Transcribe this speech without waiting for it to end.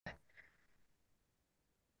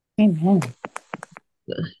Amen.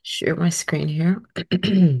 Share my screen here.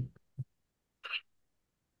 Amen.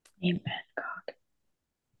 Amen.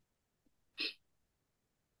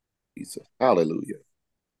 Jesus. Hallelujah.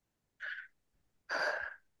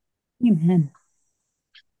 Amen.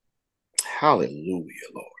 Hallelujah,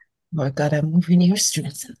 Lord. Lord God, I'm moving your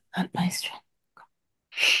strength, not my strength.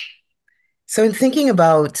 So, in thinking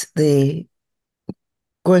about the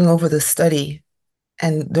going over the study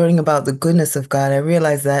and learning about the goodness of God, I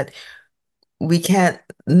realized that we can't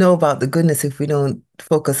know about the goodness if we don't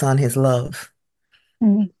focus on his love.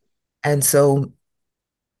 Mm. And so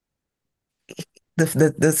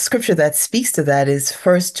the scripture that speaks to that is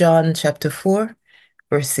First John chapter 4,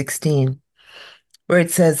 verse 16, where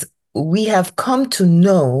it says, "We have come to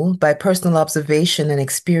know by personal observation and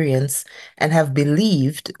experience and have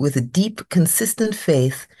believed with a deep, consistent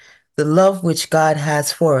faith the love which God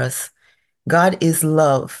has for us. God is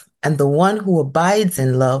love, and the one who abides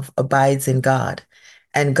in love abides in God,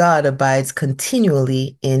 and God abides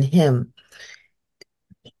continually in him."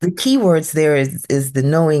 The key words there is the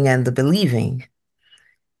knowing and the believing.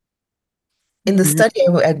 In the Amen. study,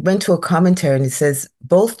 I went to a commentary and it says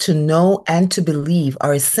both to know and to believe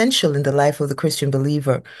are essential in the life of the Christian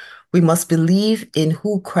believer. We must believe in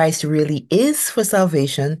who Christ really is for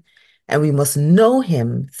salvation, and we must know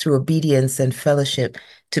him through obedience and fellowship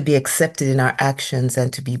to be accepted in our actions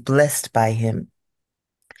and to be blessed by him.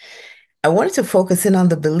 I wanted to focus in on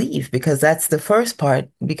the belief because that's the first part,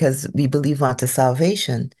 because we believe unto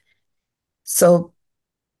salvation. So,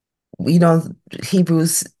 you know,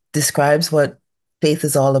 Hebrews describes what faith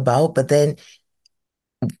is all about, but then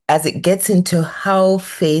as it gets into how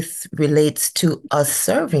faith relates to us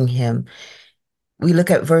serving him, we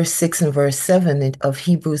look at verse 6 and verse 7 of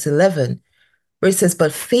Hebrews 11, where it says,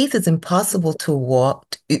 "But faith is impossible to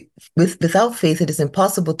walk without faith, it is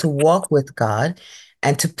impossible to walk with God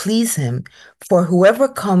and to please him. For whoever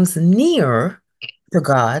comes near to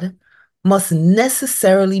God must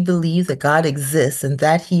necessarily believe that God exists and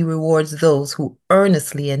that he rewards those who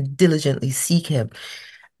earnestly and diligently seek him."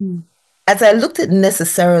 Mm. As I looked at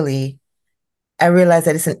necessarily, I realized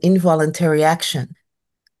that it's an involuntary action.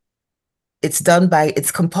 It's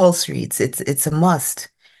compulsory. It's a must.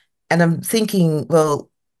 And I'm thinking, well,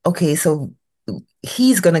 okay, so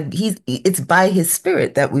it's by his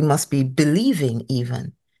spirit that we must be believing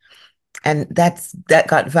even. And that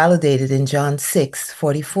got validated in John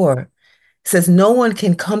 6:44. It says, "No one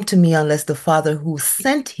can come to me unless the Father who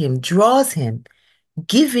sent him draws him,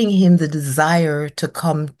 giving him the desire to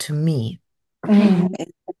come to me." Amen.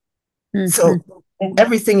 So Mhm.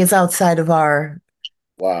 everything is outside of Wow.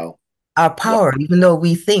 our Wow. power, even though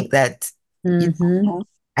we think that, you know, Mhm.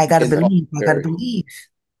 I gotta Involuntary. believe.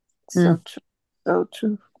 Mm. So true. So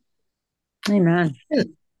true. Amen.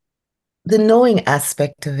 The knowing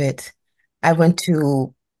aspect of it, I went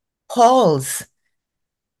to Paul's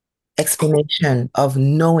explanation of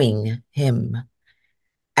knowing him.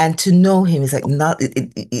 And to know him is like not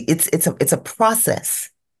it's a process.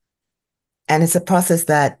 And it's a process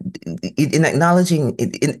that in acknowledging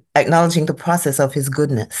the process of his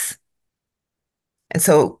goodness. And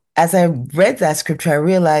so as I read that scripture, I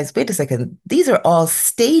realized, wait a second, these are all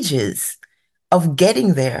stages of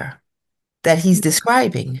getting there that he's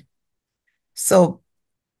describing. So,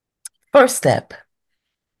 first step,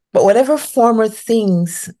 but whatever former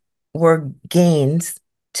things were gains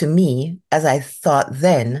to me, as I thought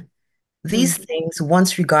then, these Mm. things,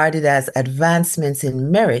 once regarded as advancements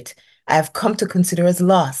in merit, I have come to consider as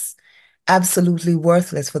loss, absolutely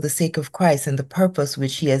worthless for the sake of Christ and the purpose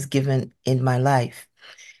which he has given in my life.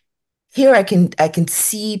 Here I can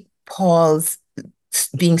see Paul's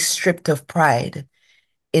being stripped of pride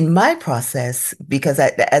in my process because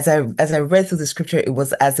as I read through the scripture, it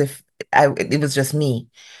was as if it was just me.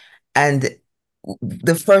 And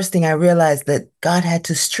the first thing I realized that God had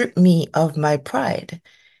to strip me of my pride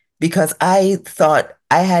because I thought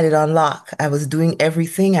I had it on lock. I was doing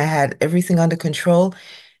everything. I had everything under control.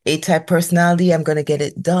 A-type personality, I'm going to get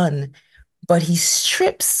it done. But he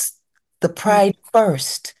strips the pride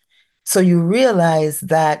first. So you realize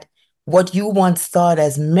that what you once thought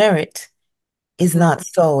as merit is not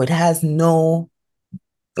so. It has no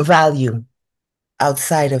value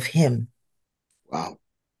outside of him. Wow.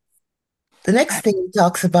 The next thing he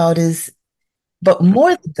talks about is, but more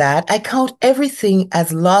than that, I count everything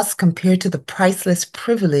as loss compared to the priceless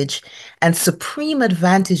privilege and supreme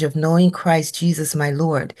advantage of knowing Christ Jesus my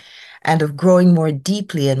Lord and of growing more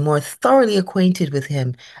deeply and more thoroughly acquainted with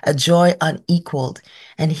him, a joy unequaled.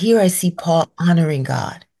 And here I see Paul honoring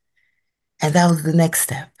God. And that was the next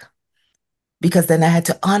step because then I had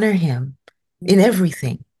to honor him in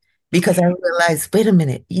everything. because I realized, wait a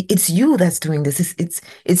minute, it's you that's doing this.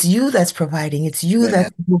 It's you that's providing. It's you Man,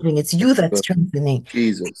 that's moving. It's you that's good. strengthening.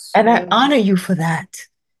 Jesus. And I honor you for that.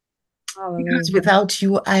 Because Hallelujah. without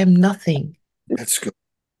you, I am nothing. That's good.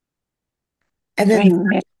 And then the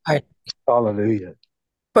Amen. part, Hallelujah.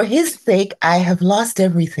 for his sake, I have lost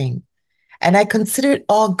everything. And I consider it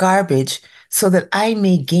all garbage so that I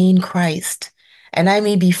may gain Christ and I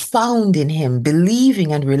may be found in him,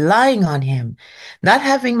 believing and relying on him, not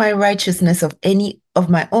having my righteousness of any of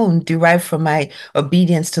my own derived from my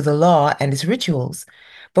obedience to the law and its rituals,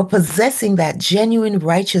 but possessing that genuine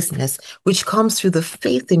righteousness which comes through the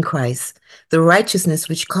faith in Christ, the righteousness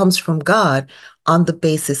which comes from God on the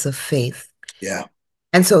basis of faith. Yeah.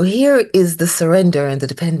 And so here is the surrender and the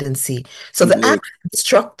dependency. So the Glory. act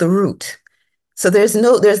struck the root. So there's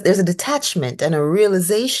a detachment and a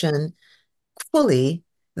realization fully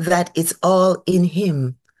that it's all in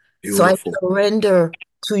him. So I Beautiful. surrender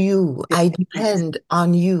to you. I depend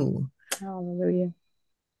on you. Hallelujah.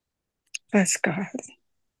 Bless God.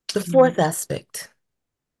 The fourth aspect.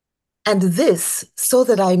 And this so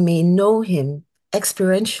that I may know him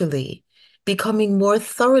experientially, becoming more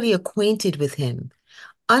thoroughly acquainted with him,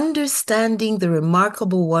 understanding the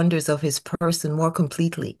remarkable wonders of his person more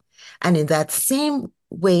completely, and in that same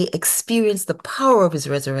way experience the power of his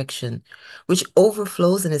resurrection, which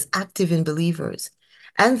overflows and is active in believers,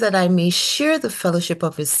 and that I may share the fellowship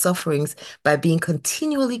of his sufferings by being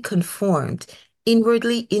continually conformed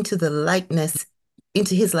inwardly into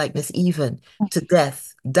his likeness, even to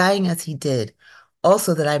death, dying as he did,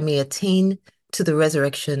 also that I may attain to the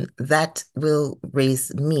resurrection that will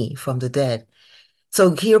raise me from the dead.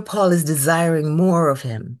 So here Paul is desiring more of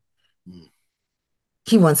him. Mm.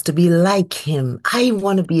 He wants to be like him. I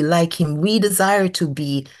want to be like him. We desire to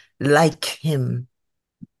be like him.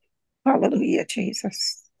 Hallelujah,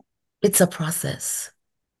 Jesus. It's a process.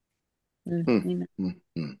 Mm. Amen.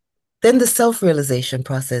 Mm. Then the self-realization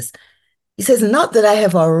process. He says, not that I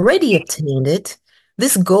have already obtained it,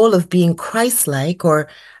 this goal of being Christ-like or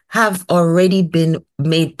have already been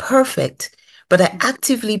made perfect, but I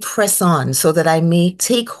actively press on so that I may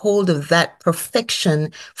take hold of that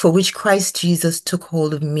perfection for which Christ Jesus took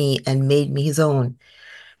hold of me and made me his own.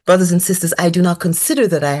 Brothers and sisters, I do not consider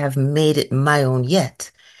that I have made it my own yet.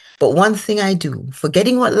 But one thing I do,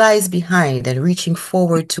 forgetting what lies behind and reaching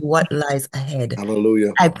forward to what lies ahead,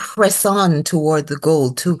 Hallelujah. I press on toward the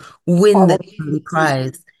goal to win the heavenly Hallelujah.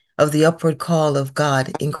 prize of the upward call of God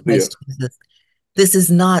in Hallelujah. Christ Jesus. This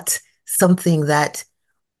is not something that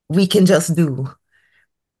we can just do.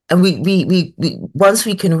 And we once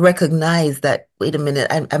we can recognize that, wait a minute,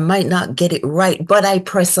 I might not get it right, but I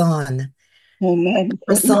press on. Amen.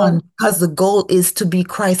 Press Amen. on because the goal is to be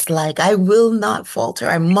Christ-like. I will not falter.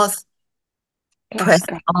 I must Bless press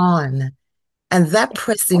God. on. And that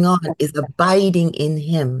pressing on is abiding in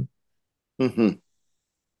him. Mm-hmm.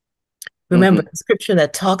 Remember the scripture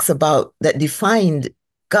that talks about, that defined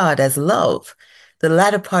God as love. The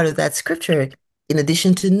latter part of that scripture, in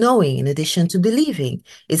addition to knowing, in addition to believing,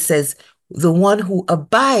 it says, the one who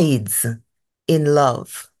abides in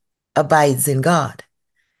love abides in God,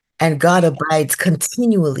 and God abides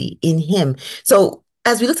continually in him. So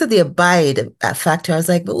as we looked at the abide factor, I was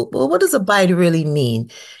like, well, what does abide really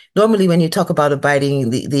mean? Normally, when you talk about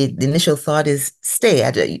abiding, the initial thought is stay.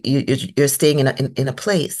 You're staying in a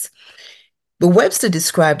place. But Webster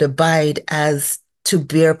described abide as to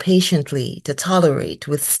bear patiently, to tolerate,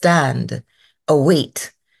 withstand,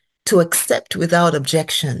 await, to accept without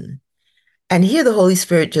objection. And here the Holy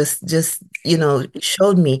Spirit just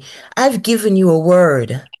showed me, I've given you a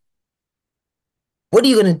word. What are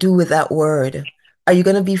you going to do with that word? Are you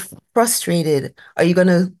going to be frustrated? Are you going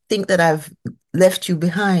to think that I've left you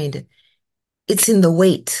behind? It's in the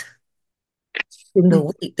wait. In the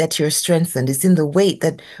wait that you're strengthened. It's in the wait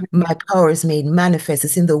that my power is made manifest.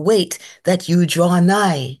 It's in the wait that you draw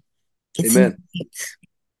nigh. It's in the Amen. wait.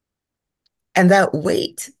 And that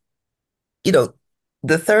wait,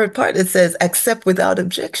 the third part, it says, accept without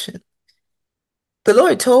objection. The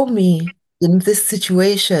Lord told me in this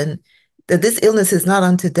situation that this illness is not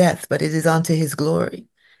unto death, but it is unto his glory.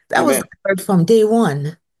 That was Amen. the word from day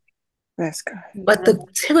one. Bless God. But the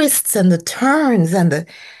twists and the turns and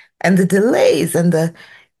the delays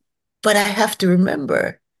but I have to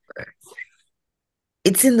remember,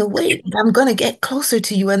 it's in the wait. I'm going to get closer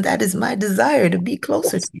to you, and that is my desire, to be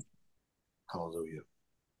closer to you. Hallelujah.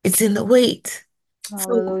 It's in the wait. So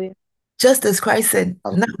Hallelujah. just as Christ said,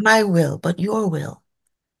 not my will, but your will.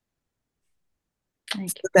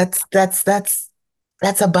 Thank you.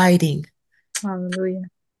 That's abiding. Hallelujah.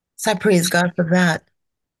 So I praise God for that.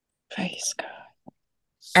 Praise God.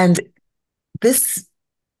 And this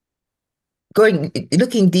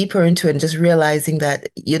looking deeper into it and just realizing that,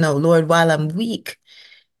 Lord, while I'm weak,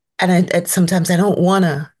 and sometimes I don't want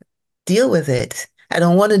to deal with it. I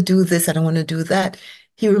don't want to do this. I don't want to do that.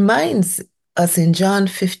 He reminds us in John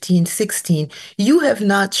 15:16, you have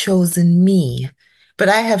not chosen me, but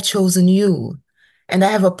I have chosen you, and I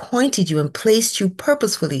have appointed you and placed you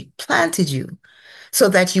purposefully, planted you, so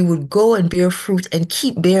that you would go and bear fruit and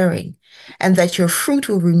keep bearing, and that your fruit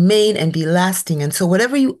will remain and be lasting. And so,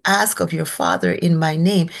 whatever you ask of your Father in my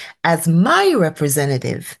name, as my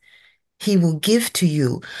representative, he will give to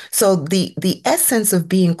you. So the essence of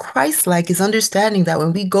being Christ-like is understanding that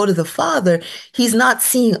when we go to the Father, he's not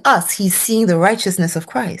seeing us, he's seeing the righteousness of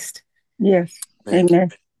Christ. Yes.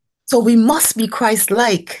 Amen. So we must be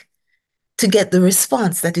Christ-like to get the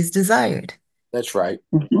response that is desired. That's right.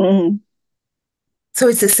 Mm-hmm. So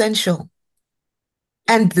it's essential.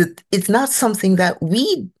 And it's not something that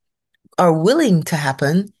we are willing to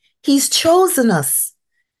happen. He's chosen us.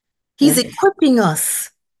 He's Yes. equipping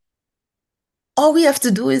us. All we have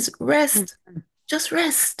to do is rest. Just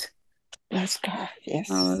rest. Bless God. Yes.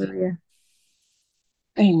 Hallelujah.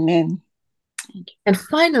 Amen. And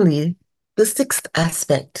finally, the sixth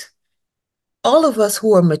aspect. All of us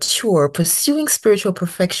who are mature, pursuing spiritual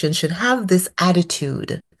perfection, should have this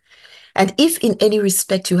attitude. And if in any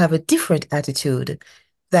respect you have a different attitude,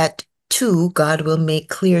 that too God will make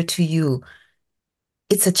clear to you.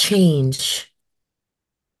 It's a change.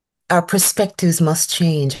 Our perspectives must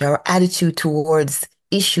change. Our attitude towards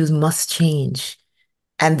issues must change.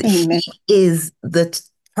 And Amen. he is the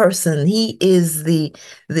person, he is the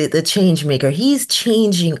change maker. He's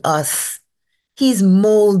changing us. He's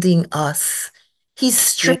molding us. He's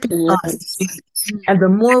Yes, stripping he us. is. And the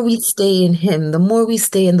more we stay in him, the more we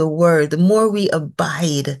stay in the word, the more we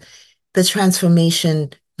abide, the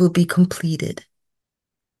transformation will be completed.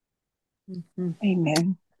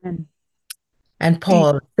 Amen. And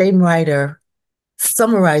Paul, same writer,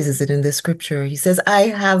 summarizes it in the scripture. He says, I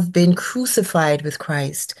have been crucified with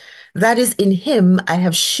Christ. That is, in him I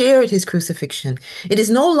have shared his crucifixion. It is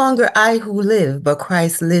no longer I who live, but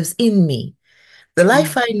Christ lives in me. The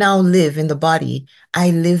life I now live in the body, I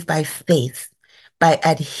live by faith, by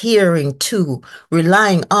adhering to,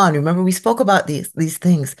 relying on. Remember, we spoke about these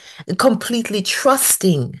things, completely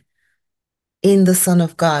trusting in the Son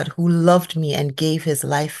of God who loved me and gave his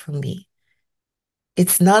life for me.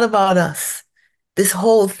 It's not about us. This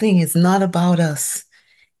whole thing is not about us.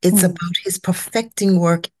 It's about his perfecting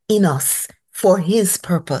work in us for his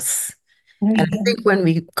purpose. And I think when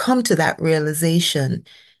we come to that realization,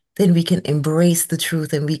 then we can embrace the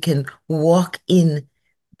truth and we can walk in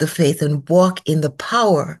the faith and walk in the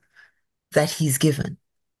power that he's given.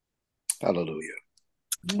 Hallelujah.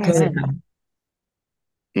 Glory to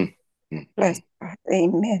God. Bless God.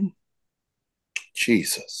 Amen.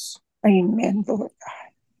 Jesus. Amen, Lord.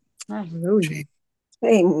 Hallelujah.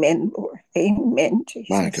 Amen, Lord. Amen, Jesus.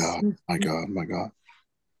 My God. My God. My God.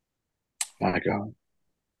 My God.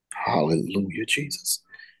 Hallelujah, Jesus.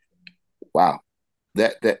 Wow.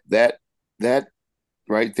 That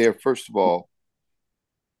right there, first of all,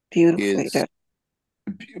 Beautifully is, done.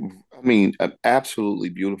 I mean, absolutely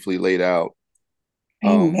beautifully laid out.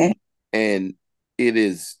 Amen. And it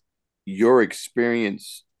is your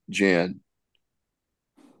experience, Jen,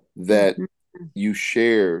 that you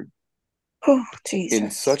shared Oh, in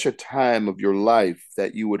Jesus. such a time of your life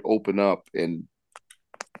that you would open up, and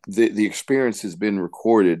the experience has been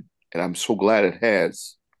recorded, and I'm so glad it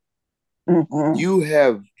has. Mm-hmm. You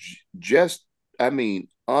have just, I mean,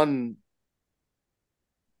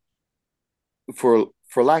 for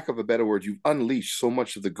lack of a better word, you've unleashed so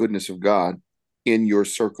much of the goodness of God in your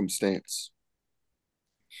circumstance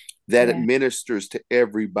that it ministers to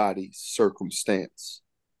everybody's circumstance,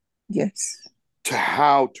 Yes. to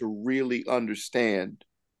how to really understand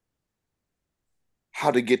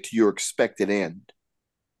how to get to your expected end.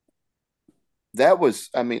 That was,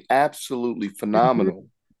 I mean, absolutely phenomenal.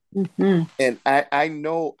 And I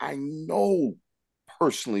know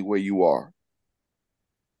personally where you are,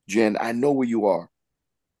 Jen. I know where you are.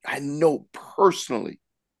 I know personally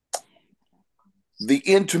the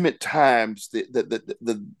intimate times,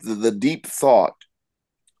 the deep thought,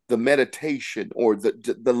 the meditation, or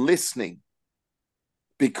the listening,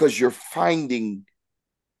 because you're finding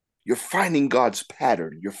God's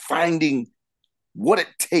pattern. You're finding what it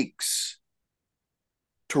takes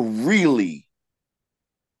to really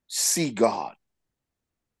see God.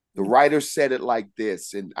 The writer said it like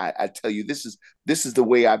this, and I tell you, this is the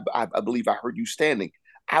way I believe I heard you standing.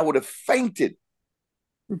 I would have fainted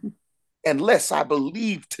unless I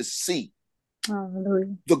believed to see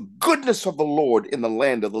Hallelujah. the goodness of the Lord in the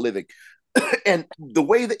land of the living. And the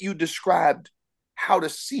way that you described how to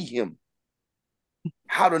see him,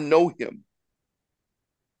 how to know him,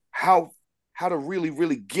 how how to really,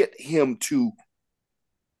 really get him to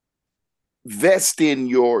vest in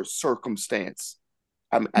your circumstance.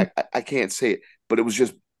 I can't say it, but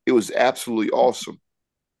it was absolutely awesome.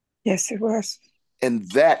 Yes, it was. And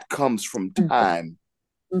that comes from time,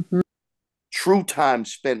 Mm-hmm. true time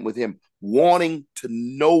spent with him, wanting to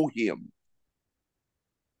know him,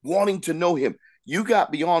 wanting to know him. You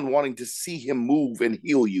got beyond wanting to see him move and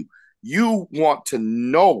heal you. You want to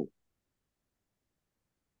know.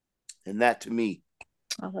 And that to me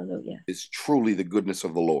Hallelujah. is truly the goodness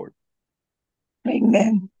of the Lord.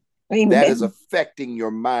 Amen. That is Amen. affecting your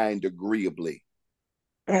mind agreeably.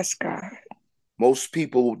 Bless God. Most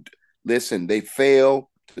people, listen, they fail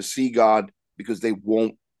to see God because they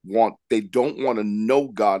don't want to know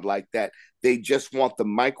God like that. They just want the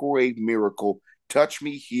microwave miracle, touch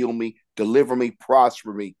me, heal me, deliver me,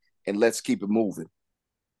 prosper me, and let's keep it moving.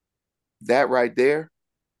 That right there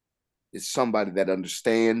is somebody that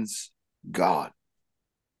understands God.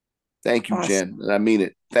 Thank you, Awesome. Jen. And I mean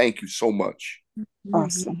it. Thank you so much.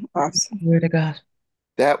 Awesome. Awesome. Glory to God.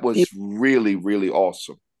 That was really, really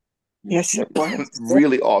awesome. Yes, it was.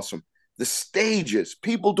 Really awesome. The stages.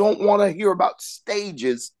 People don't want to hear about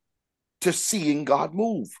stages to seeing God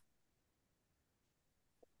move.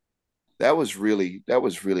 That was really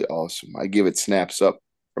awesome. I give it snaps up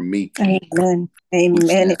from me. Amen. Blue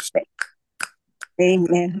Amen. snaps.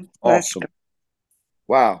 Amen. Bless Awesome. God.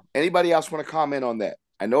 Wow. Anybody else want to comment on that?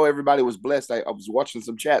 I know everybody was blessed. I was watching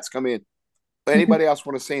some chats come in. Anybody else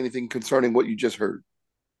want to say anything concerning what you just heard?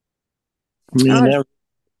 I mean, that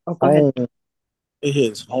Oh, go ahead. home, it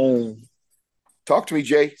hits home. Talk to me,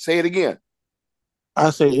 Jay. Say it again. I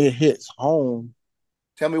say it hits home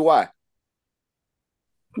Tell me why.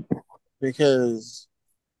 because,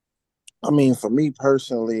 I mean, for me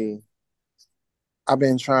personally, I've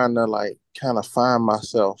been trying to like kind of find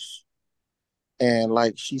myself. And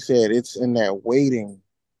like she said, it's in that waiting,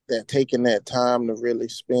 that taking that time to really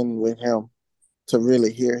spend with him, to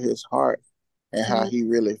really hear his heart and how he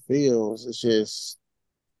really feels. It's just,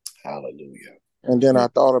 Hallelujah. and then I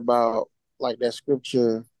thought about like that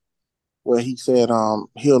scripture where he said,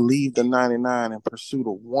 he'll leave the 99 in pursuit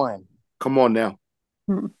of one. Come on now.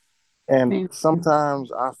 And Amen.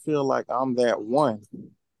 sometimes I feel like I'm that one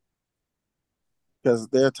because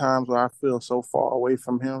there are times where I feel so far away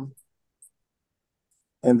from him.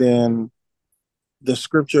 And then the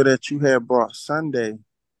scripture that you had brought Sunday,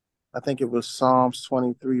 I think it was Psalms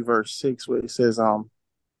 23, verse 6, where it says,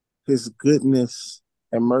 his goodness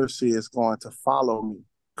and mercy is going to follow me.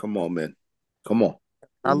 Come on, man. Come on.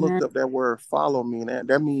 I looked up that word follow me, and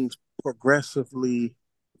that means progressively,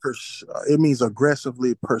 it means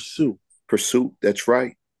aggressively pursue. Pursuit. That's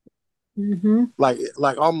right. Mm-hmm. Like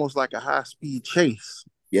almost like a high speed chase.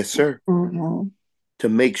 Yes, sir. Mm-hmm. To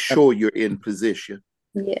make sure you're in position.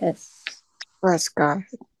 Yes. Bless God.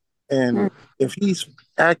 And if he's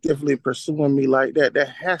actively pursuing me like that, that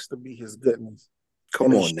has to be his goodness. Come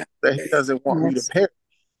And it on shows now. that he doesn't want me to Yes. perish.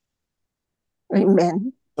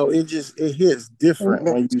 Amen. So it hits different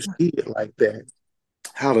Amen. when you see it like that.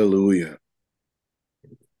 Hallelujah.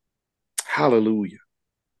 Hallelujah.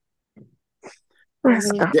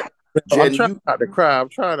 Bless God. I'm Jen, trying you not to cry. I'm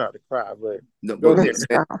trying not to cry, but no, go but ahead. Bless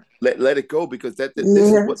man, God. let it go because Yes.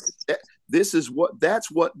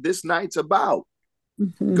 that's what this night's about.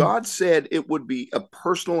 Mm-hmm. God said it would be a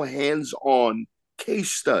personal hands-on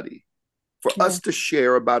case study for Yeah. us to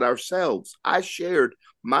share about ourselves. I shared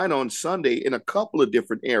mine on Sunday in a couple of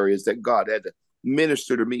different areas that God had to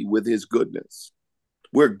minister to me with his goodness,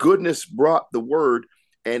 where goodness brought the word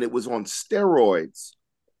and it was on steroids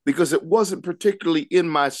because it wasn't particularly in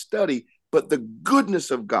my study, but the goodness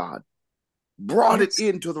of God brought it Yes.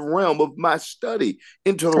 into the realm of my study,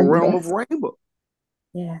 into the realm Amen. of Rainbow.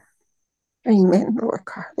 Yeah. Amen, Lord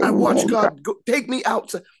God. I watched Amen, God. God take me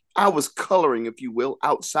outside. I was coloring, if you will,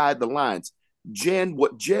 outside the lines.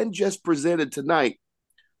 What Jen just presented tonight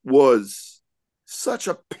was such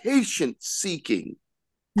a patient seeking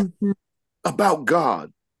Mm-hmm. about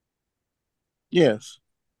God. Yes.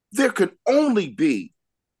 There could only be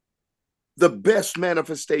the best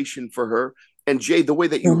manifestation for her. And Jay, the way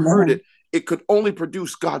that you heard Amen. it, it could only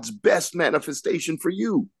produce God's best manifestation for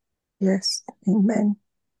you. Yes. Amen.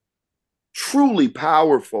 Truly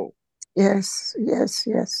powerful. Yes. Yes.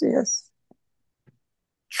 Yes. Yes.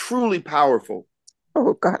 Truly powerful.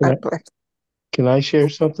 Oh God, Can I I, bless. can I share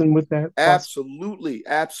something with that? Absolutely,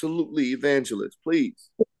 absolutely, evangelist, please.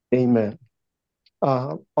 Amen.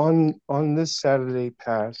 On this Saturday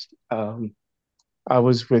past, I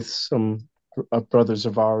was with some brothers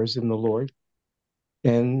of ours in the Lord.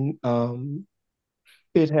 And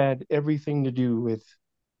it had everything to do with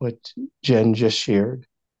what Jen just shared.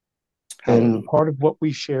 And Hallelujah. part of what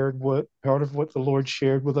we shared, part of what the Lord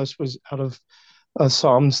shared with us was out of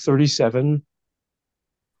Psalms 37.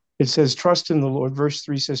 It says, trust in the Lord. Verse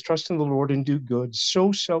 3 says, trust in the Lord and do good.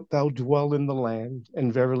 So shalt thou dwell in the land,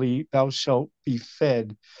 and verily thou shalt be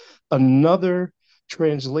fed. Another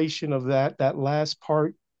translation of that last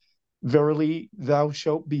part, verily thou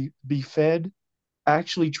shalt be fed,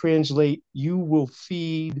 actually translate, you will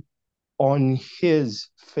feed on his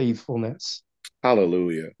faithfulness.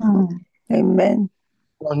 Hallelujah. Amen.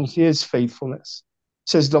 On his faithfulness. It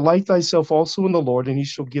says, delight thyself also in the Lord, and he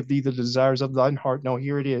shall give thee the desires of thine heart. Now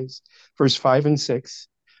here it is, verse 5 and 6,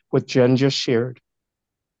 what Jen just shared.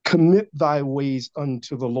 Commit thy ways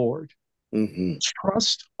unto the Lord. Mm-hmm.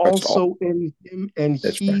 Trust That's all. also in him, and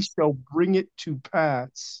That's he right. shall bring it to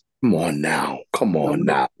pass. Come on now. Come No, on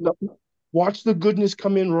no, now. no. Watch the goodness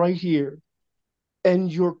come in right here.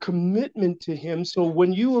 And your commitment to him. So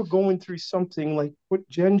when you are going through something like what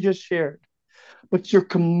Jen just shared, but you're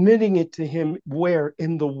committing it to him where?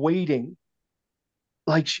 In the waiting.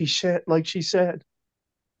 Like she said,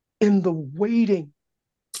 in the waiting.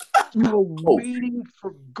 You are Oh, waiting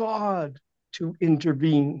for God to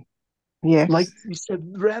intervene. Like Yes. you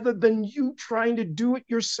said, rather than you trying to do it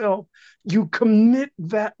yourself, you commit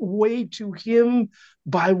that way to him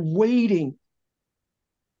by waiting.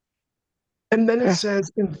 And then it Yes.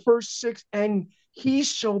 says in verse 6, and he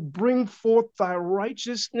shall bring forth thy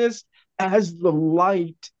righteousness as the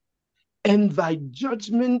light, and thy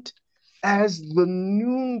judgment as the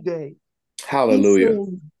noonday. He's hallelujah.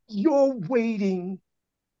 saying, you're waiting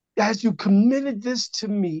as you committed this to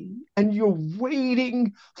me, and you're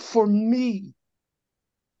waiting for me.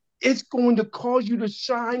 It's going to cause you to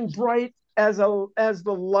shine bright as the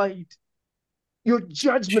light. Your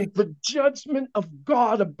judgment, the judgment of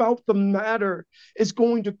God about the matter, is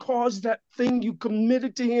going to cause that thing you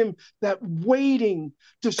committed to him, that waiting,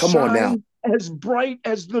 to Come on now. shine as bright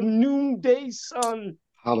as the noonday sun.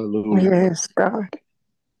 Hallelujah. Yes, God.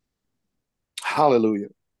 Hallelujah.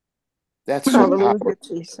 That's so Hallelujah, powerful.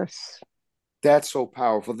 Jesus. That's so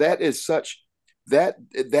powerful. That is such that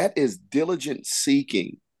is diligent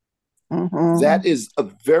seeking. Mm-hmm. That is a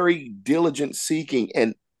very diligent seeking.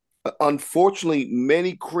 And unfortunately,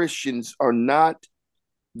 many Christians are not,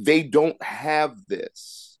 they don't have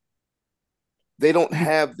this. They don't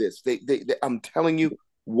have this. I'm telling you,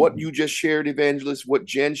 what you just shared, Evangelist, what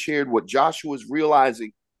Jen shared, what Joshua is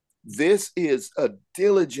realizing, this is a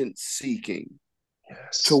diligent seeking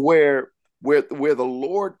to Yes. where the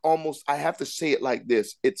Lord almost, I have to say it like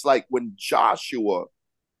this. It's like when Joshua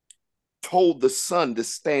told the sun to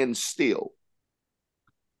stand still.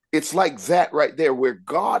 It's like that right there, where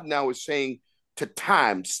God now is saying to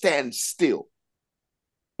time, stand still.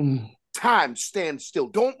 Mm. Time, stand still.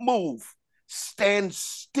 Don't move. Stand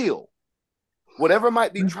still. Whatever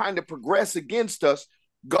might be trying to progress against us,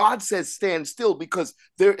 God says stand still, because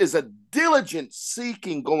there is a diligent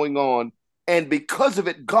seeking going on. And because of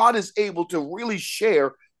it, God is able to really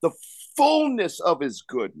share the fullness of his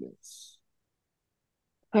goodness.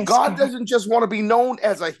 Yes, God God. doesn't just want to be known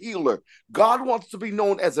as a healer. God wants to be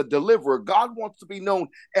known as a deliverer. God wants to be known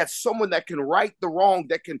as someone that can right the wrong,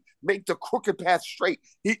 that can make the crooked path straight.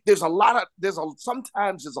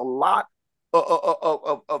 Sometimes there's a lot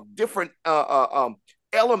of different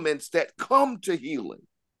elements that come to healing.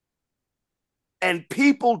 And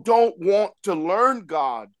people don't want to learn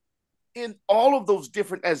God in all of those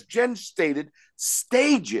different, as Jen stated,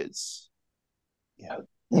 stages. Yeah.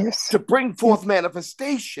 Yes. To bring Yes. forth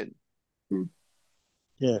manifestation.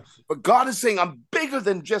 Yes. But God is saying, I'm bigger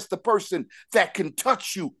than just the person that can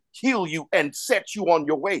touch you, heal you, and set you on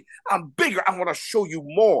your way. I'm bigger. I want to show you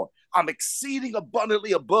more. I'm exceeding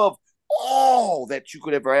abundantly above all that you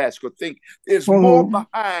could ever ask or think. There's more Mm-hmm.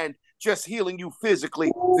 behind just healing you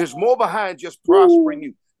physically. There's more behind just prospering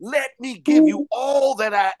you. Let me give you all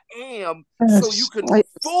that I am so you Yes. can Yes,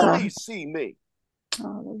 fully God. see me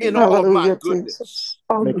in Hallelujah. all of my Hallelujah, goodness. Jesus.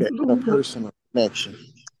 Make an Hallelujah. interpersonal connection.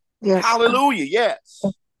 Yes, God. Hallelujah. Yes.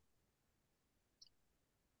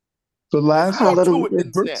 The There's last more to it Hallelujah,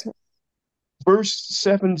 than that. Jesus. verse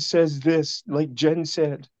 7 says this, like Jen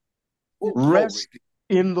said, Oh, glory. rest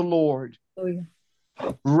in the Lord. Hallelujah.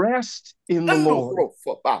 Rest in the Lord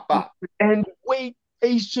Wait. and wait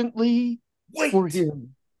patiently for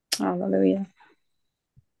him. Hallelujah.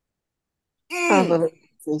 Mm. Hallelujah,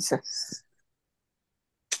 Jesus.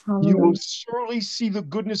 You will Hallelujah. surely see the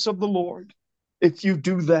goodness of the Lord if you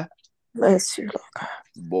do that. Bless you, Lord God.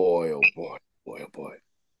 Boy, oh boy, boy, oh boy.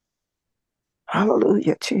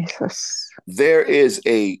 Hallelujah, Jesus. There is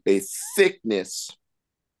a thickness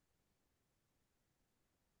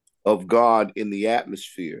of God in the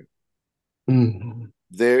atmosphere.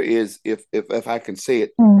 There is, if I can say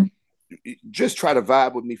it, just try to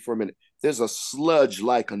vibe with me for a minute. There's a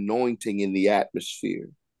sludge-like anointing in the atmosphere.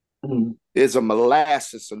 There's a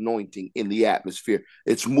molasses anointing in the atmosphere.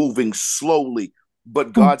 It's moving slowly,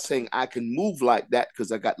 but God's saying, I can move like that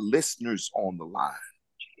because I got listeners on the line.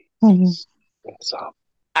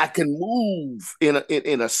 I can move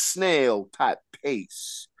in a snail type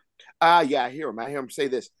pace. Yeah, I hear him say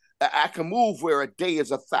this. I can move where a day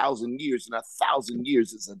is 1,000 years and 1,000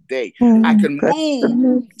 years is a day. I can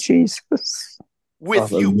move, Jesus,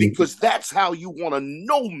 with you because that's how you want to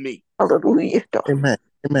know me. Hallelujah. Amen.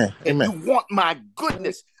 Amen. And Amen. you want my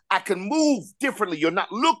goodness. I can move differently. You're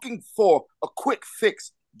not looking for a quick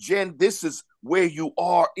fix. Jen, this is where you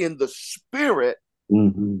are in the spirit.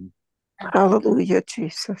 Hallelujah,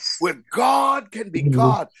 Jesus. Where God can be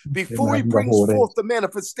God before he brings forth the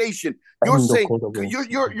manifestation. You're saying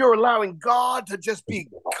you're allowing God to just be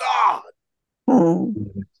God.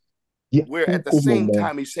 Where at the same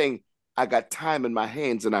time he's saying, I got time in my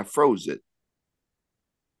hands and I froze it.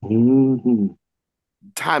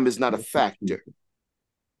 Time is not a factor.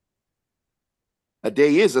 A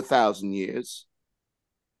day is 1,000 years,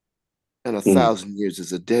 and 1,000 years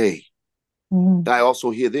is a day. I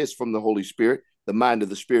also hear this from the Holy Spirit. The mind of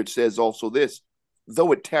the Spirit says also this: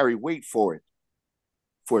 though it tarry, wait for it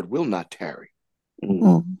will not tarry.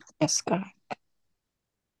 Yes, God.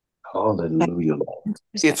 Hallelujah.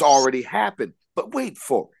 It's already happened, but wait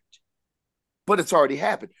for it. But it's already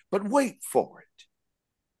happened, but wait for it.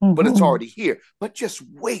 But it's already here, but just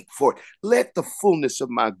wait for it. Let the fullness of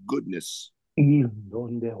my goodness.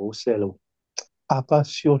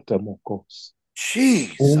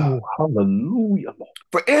 Jesus. Oh, hallelujah.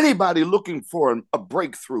 For anybody looking for a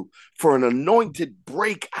breakthrough, for an anointed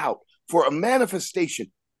breakout, for a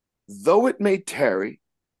manifestation, though it may tarry,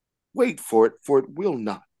 wait for it will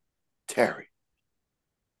not tarry.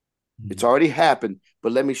 It's already happened,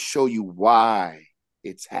 but let me show you why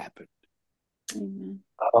it's happened.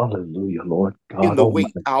 Hallelujah, Lord God. In the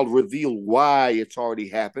wait, I'll reveal why it's already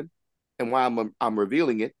happened, and why I'm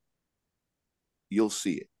revealing it. You'll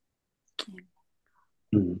see it.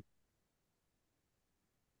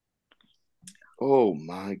 Oh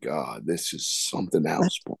my God, this is something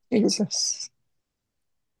else. Jesus.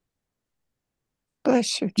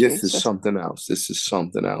 Bless you, Jesus. This is something else. This is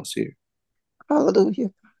something else here.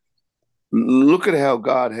 Hallelujah. Look at how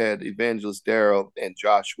God had Evangelist Darrell and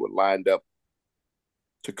Joshua lined up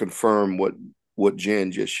to confirm what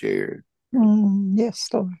Jen just shared. Yes,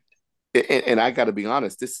 Lord. And I got to be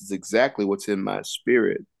honest, this is exactly what's in my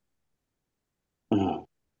spirit.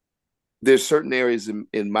 There's certain areas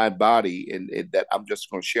in my body, and that I'm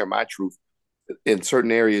just going to share my truth. In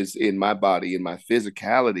certain areas in my body, in my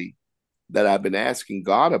physicality, that I've been asking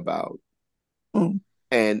God about,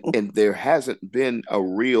 and there hasn't been a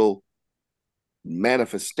real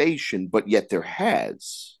manifestation, but yet there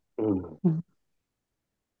has.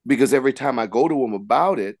 Because every time I go to him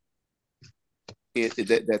about it,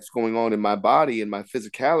 that's going on in my body, in my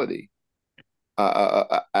physicality,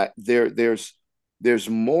 there's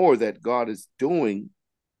more that God is doing.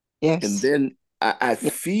 Yes. And then I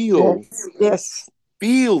feel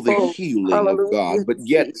the healing of God, but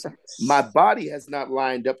yet my body has not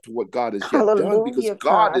lined up to what God has yet done, because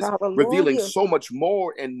God is revealing so much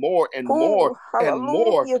more and more and more and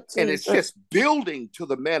more, and it's just building to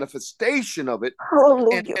the manifestation of it.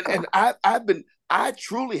 And I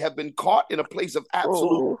truly have been caught in a place of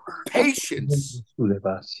absolute patience.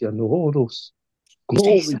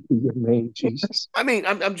 Glory to your name, Jesus. I mean,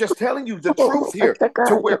 I'm just telling you the truth here,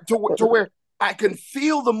 to where I can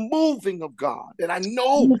feel the moving of God, and I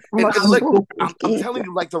know, and like I'm telling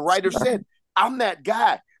you, like the writer said, I'm that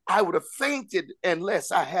guy. I would have fainted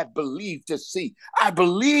unless I had believed to see. I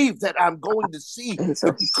believe that I'm going to see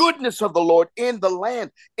the goodness of the Lord in the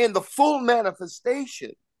land, in the full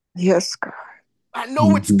manifestation. Yes, God. I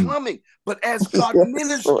know it's coming, but as God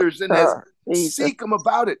ministers and as seek him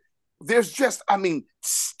about it, there's just,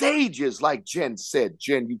 stages, like Jen said.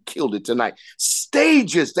 Jen, you killed it tonight.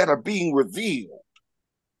 Stages that are being revealed.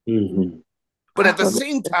 But at the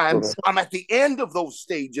same time, I'm at the end of those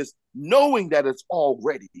stages, knowing that it's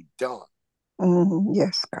already done.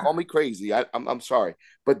 Yes, God. Call me crazy. I'm sorry,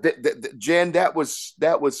 but Jen, that was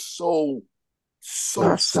so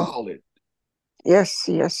awesome. Solid. Yes.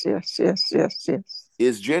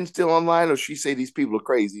 Is Jen still online, or she say these people are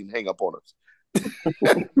crazy and hang up on us?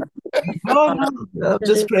 Oh, no. I'm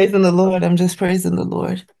just praising the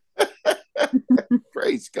Lord.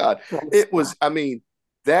 Praise God. Praise It God. was, I mean,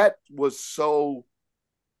 that was so,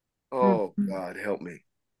 oh Mhm. God, help me.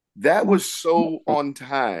 That was so on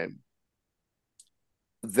time.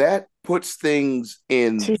 That puts things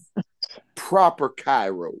in proper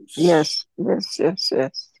kairos. Yes, yes, yes,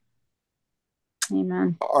 yes.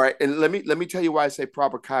 Amen. All right, and let me tell you why I say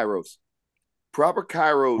proper kairos. Proper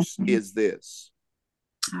kairos is this.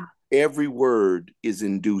 Every word is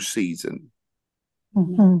in due season.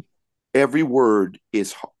 Mm-hmm. Every word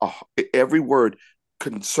is every word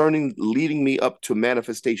concerning leading me up to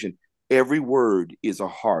manifestation. Every word is a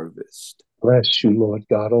harvest. Bless you, Lord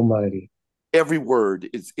God Almighty. Every word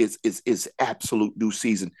is absolute due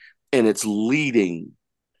season, and it's leading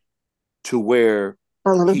to where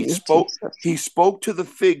Hallelujah, Jesus. he spoke to the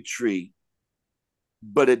fig tree,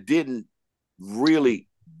 but it didn't really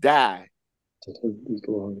die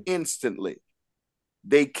instantly.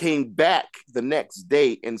 They came back the next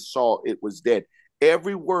day and saw it was dead.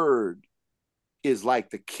 Every word is like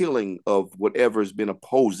the killing of whatever's been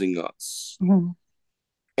opposing us. Mm-hmm.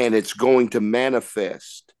 And it's going to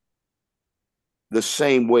manifest the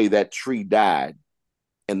same way that tree died.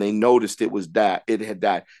 And they noticed it had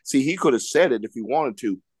died. See, he could have said it if he wanted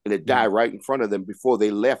to, and it died right in front of them before they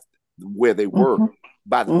left where they were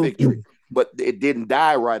by the fig tree. But it didn't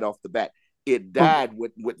die right off the bat. It died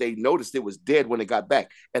with what they noticed it was dead when it got back.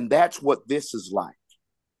 And that's what this is like.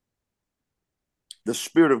 The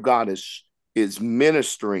Spirit of God is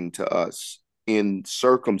ministering to us in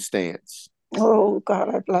circumstance. Oh,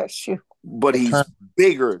 God, I bless you. But he's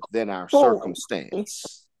bigger than our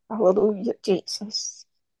circumstance. Hallelujah, Jesus.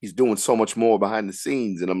 He's doing so much more behind the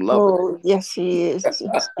scenes, and I'm loving Oh, yes, he is.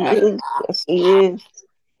 Yes, he is. Yes, he is.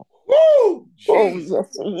 Woo! Oh, Jesus.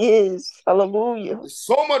 yes, he is. Hallelujah. There's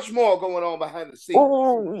so much more going on behind the scenes.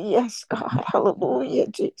 Oh, yes, God. Hallelujah,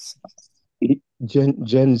 Jesus.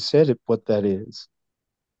 Jen said it, what that is.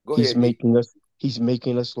 Go He's ahead, D.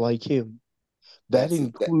 making us like him. That's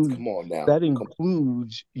it. Come on now. That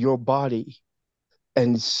includes your body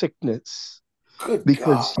and sickness. Good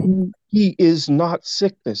Because God. he is not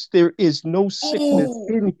sickness. There is no sickness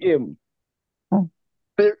in him.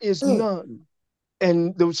 There is none.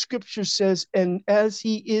 And the scripture says, and as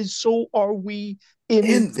he is, so are we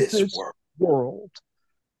in this world.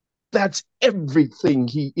 That's everything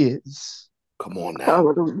he is. Come on now.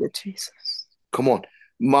 Hallelujah, Jesus. Come on.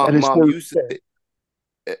 Mom used to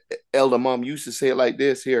Elder Mom used to say it like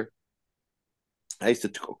this here. I used to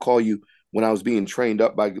call you when I was being trained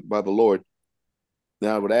up by the Lord.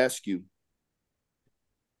 Then I would ask you,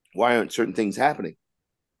 why aren't certain things happening?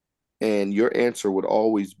 And your answer would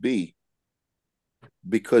always be,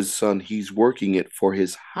 because, son, he's working it for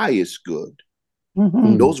his highest good.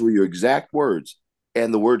 Those were your exact words.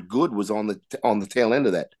 And the word good was on the tail end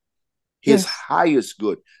of that. His highest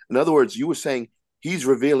good. In other words, you were saying he's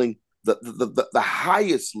revealing the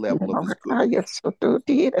highest level of his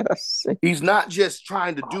good. He's not just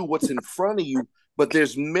trying to do what's in front of you, but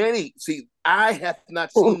there's many. See, eye hath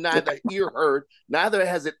not seen, neither ear heard, neither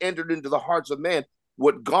has it entered into the hearts of man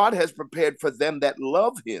what God has prepared for them that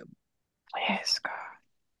love him. Yes, God.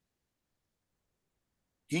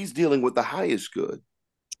 He's dealing with the highest good.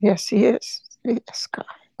 Yes, he is. Yes, God.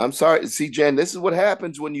 I'm sorry. See, Jen, this is what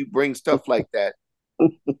happens when you bring stuff like that.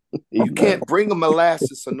 You can't bring a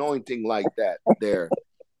molasses anointing like that there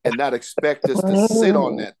and not expect us to sit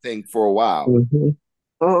on that thing for a while.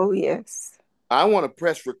 Oh, yes. I want to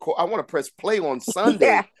press record. I want to press play on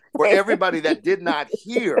Sunday for everybody that did not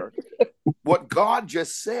hear what God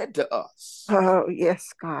just said to us. Oh, yes,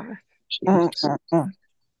 God. You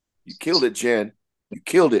killed it, Jen. You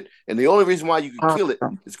killed it. And the only reason why you can kill it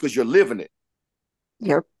is because you're living it.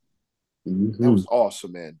 Yep. That was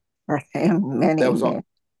awesome, man. Amen. That was awesome.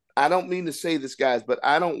 I don't mean to say this, guys, but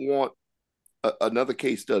I don't want another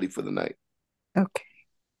case study for the night. Okay.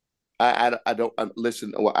 I don't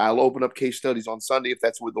listen. I'll open up case studies on Sunday if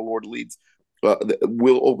that's where the Lord leads.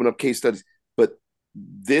 We'll open up case studies, but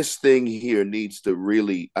this thing here needs to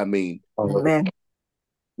really. I mean, amen.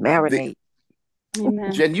 Marinate.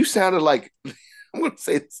 Jen, you sounded like I'm going to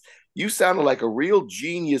say this. You sounded like a real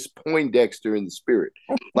genius Poindexter in the spirit.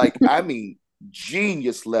 Like, I mean,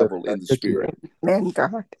 genius level in the spirit. Amen,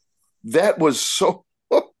 God. That was so.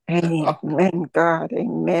 Amen, God.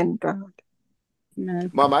 Amen, God.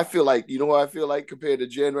 Mom, I feel like, you know what I feel like compared to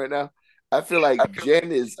Jen right now? I feel like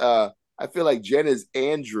Jen is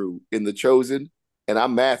Andrew in The Chosen, and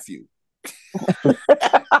I'm Matthew.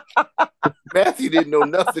 Matthew didn't know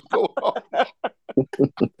nothing going on.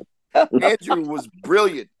 Andrew was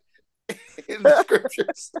brilliant in the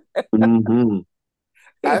scriptures.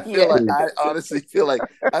 Yes. I honestly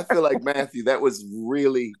I feel like Matthew, that was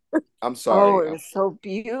really, I'm Oh, sorry. it was so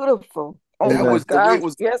beautiful. Oh That my Amen. was the way it gosh.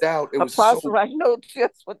 was Yes, laid out. It was so, Apostle, I know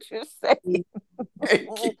just what you're saying. thank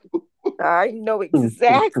you. I know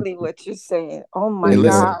exactly what you're saying. Oh my And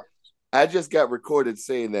listen, Amen. God. I just got recorded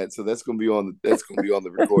saying that, so that's gonna be on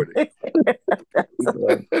the recording.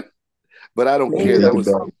 Amen. But I don't care. That was,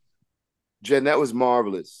 Beautiful. Jen, that was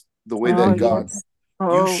marvelous. The way Oh that God, yes. you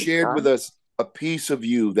Oh shared with God. us a piece of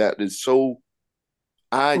you that is so,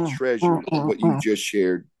 I Mm, mm, treasure mm, what you mm. just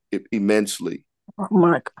shared immensely. Oh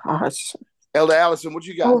my gosh. Elder Allison, what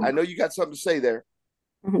you got? Oh, I know you got something to say there.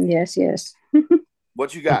 Yes, yes.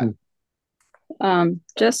 What you got?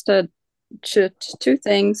 Just two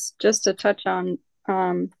things, just to touch on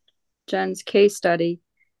Jen's case study.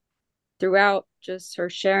 Throughout just her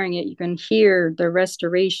sharing it, you can hear the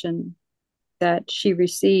restoration that she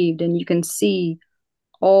received, and you can see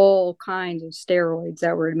all kinds of steroids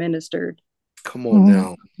that were administered. Come on mm,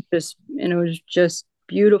 now. Just and it was just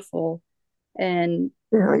beautiful. And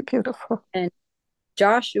very beautiful. and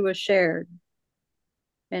Joshua shared,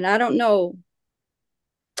 and I don't know,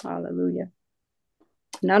 hallelujah.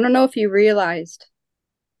 And I don't know if he realized,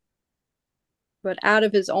 but out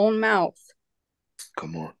of his own mouth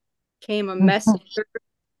Come on. came a Mhm. messenger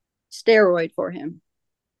steroid for him.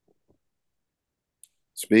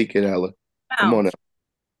 Speak it, Ella. Come on Mouth. now.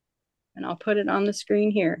 And I'll put it on the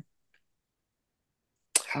screen here.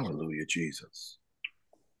 Hallelujah, Jesus.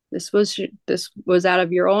 This was out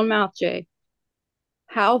of your own mouth, Jay.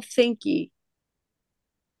 How think ye,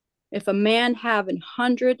 if a man have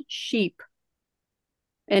 100 sheep,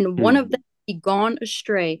 and one of them be gone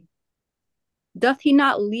astray, doth he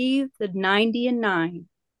not leave the 99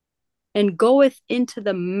 and goeth into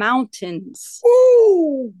the mountains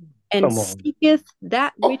Ooh. and Come on. seeketh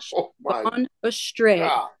that which Oh is my gone astray?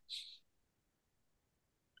 God.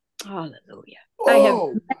 Hallelujah. I have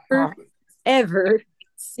Oh my never, goodness. ever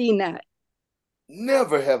seen that.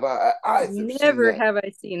 Never have I either seen Never that. have I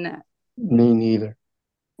seen that. Me neither.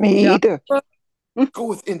 Me either. Joshua,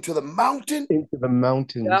 Goeth into the mountain. Into the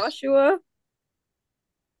mountains. Joshua,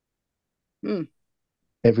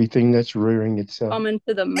 Everything that's rearing itself. come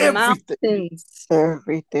into the Everything. mountains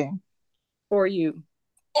Everything. for you.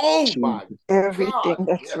 Oh my Jesus. Everything God.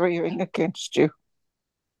 that's Yeah. rearing against you.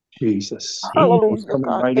 Jesus. He's Hallelujah, coming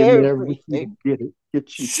God. right in there with you to Everything. get it.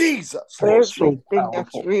 Get you. Jesus. Oh, Help me. so Everything that's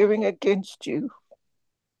powerful. rearing against you.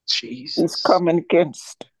 He's Jesus. coming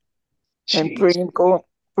against and Jesus.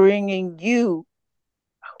 bringing you.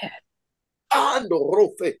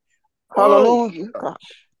 Andorofe. Oh, Hallelujah, God.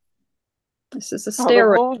 This is a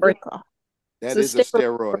steroid for Hallelujah, you. God. It's that a is a steroid for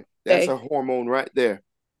steroid. you, That's Jay. a hormone right there.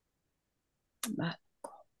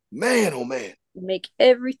 Man, oh man. Make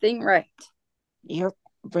everything right. Yep.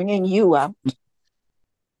 Bringing you out. I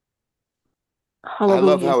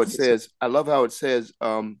love Hallelujah, how it Jesus. says,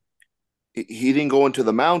 he didn't go into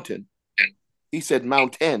the mountain. He said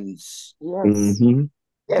mountains. Yes. Mm-hmm.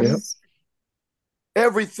 Yep. Yes.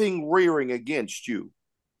 Everything rearing against you.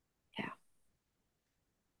 Yeah.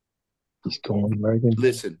 He's going right in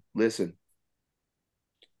there. Listen.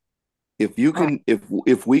 If you can,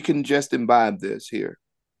 if we can just imbibe this here,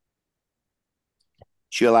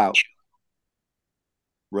 chill out,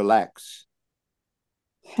 relax,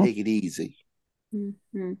 take it easy,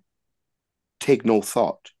 Mm-hmm. take no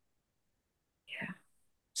thought, Yeah.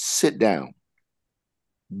 sit down,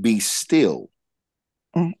 be still,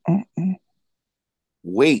 Mm-mm-mm.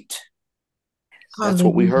 wait. That's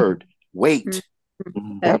what we Hallelujah. heard. Wait. Mm-hmm.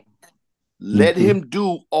 Mm-hmm. Yep. Let him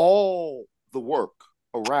do all the work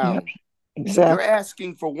Yep. around. You're Exactly.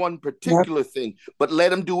 asking for one Yep. particular thing, but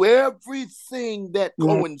let him do everything that Yes.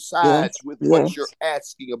 coincides Yes. with what you're Yes.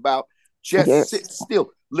 asking about. Just sit Yes.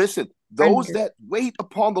 still. Listen, those Under. that wait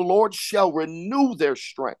upon the Lord shall renew their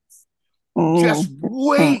strength. Mm, Just mm,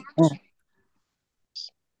 wait. mm.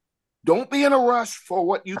 Don't be in a rush for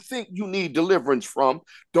what you think you need deliverance from.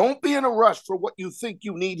 Don't be in a rush for what you think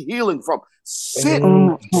you need healing from. Sit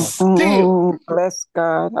Amen. Mm, mm, still. mm. Bless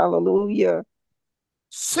God. Hallelujah.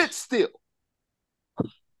 Sit still.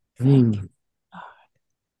 Thank Mm. you.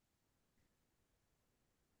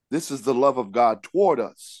 This is the love of God toward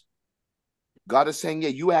us. God is saying, yeah,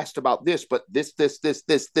 you asked about this, but this,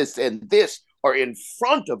 and this are in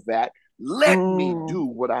front of that. Let me Mm. do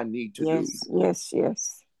what I need to do. Yes. Yes.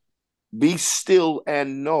 Yes. Be still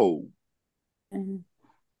and know Mm-hmm.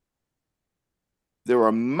 there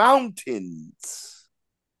are mountains,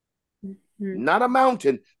 not a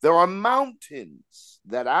mountain. There are mountains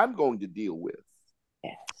that I'm going to deal with.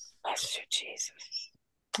 Yes. Bless you, Jesus.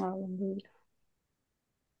 Hallelujah.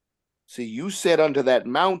 See, you said unto that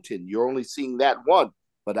mountain, you're only seeing that one.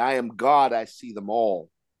 But I am God, I see them all.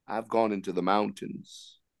 I've gone into the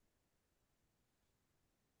mountains.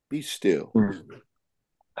 Be still.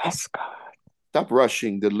 Yes, God. Stop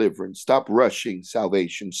rushing deliverance. Stop rushing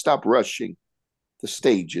salvation. Stop rushing the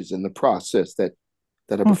stages and the process that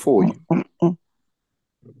are Mm, before mm, you. mm, mm,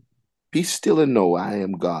 Be still and know I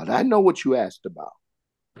am God. I know what you asked about,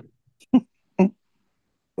 mm,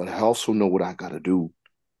 but I also know what I got to do.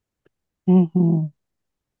 mhm.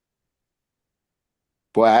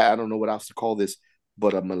 Boy, I don't know what else to call this,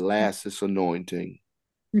 but a molasses anointing.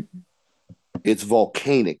 It's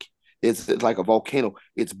volcanic. It's like a volcano.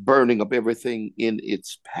 It's burning up everything in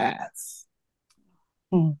its path.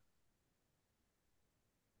 Mm.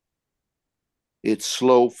 It's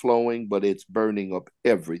slow flowing, but it's burning up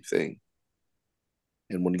everything.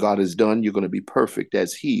 And when God is done, you're going to be perfect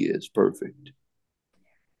as He is perfect.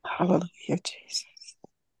 Hallelujah, Jesus.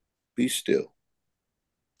 Be still.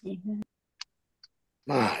 Amen.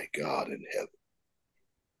 My God in heaven.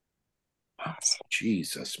 Awesome.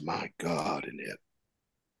 Jesus, my God in heaven.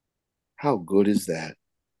 How good is that?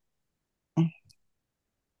 Mm.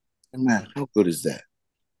 Amen. How good is that?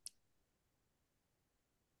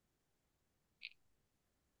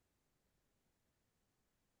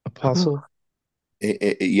 Apostle,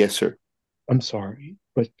 Yes, sir. I'm sorry,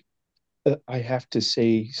 but I have to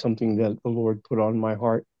say something that the Lord put on my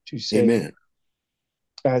heart to say Amen.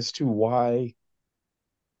 as to why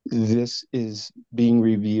this is being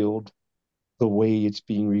revealed the way it's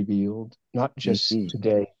being revealed, not just Mm-hmm.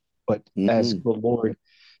 today, but as Mm-hmm. the Lord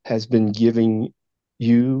has been giving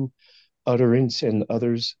you utterance and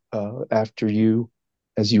others after you,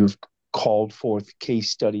 as you've called forth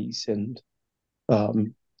case studies and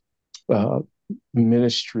um, uh,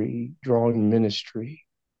 ministry, drawing ministry.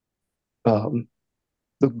 Um,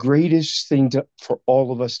 the greatest thing for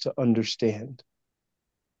all of us to understand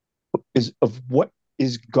is of what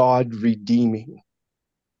is God redeeming.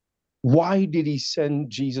 Why did he send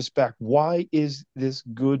Jesus back? Why is this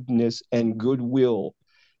goodness and goodwill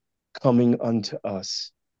coming unto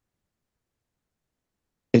us?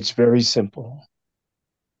 It's very simple.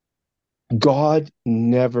 God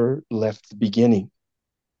never left the beginning.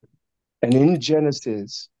 And in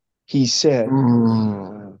Genesis, he said,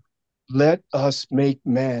 Mm. let us make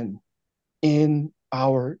man in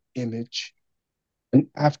our image and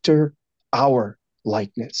after our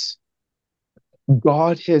likeness.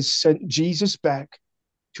 God has sent Jesus back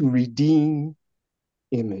to redeem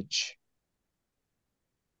image.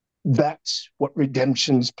 That's what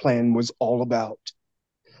redemption's plan was all about.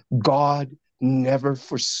 God never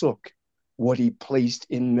forsook what he placed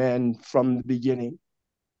in man from the beginning,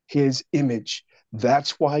 his image.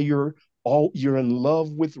 That's why you're in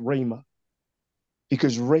love with Rhema,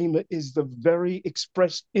 because Rhema is the very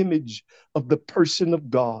expressed image of the person of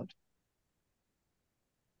God.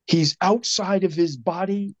 He's outside of his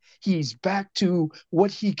body. He's back to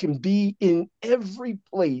what he can be in every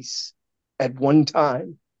place at one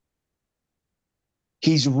time.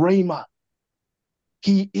 He's Rhema.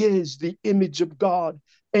 He is the image of God,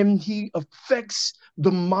 and he affects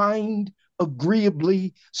the mind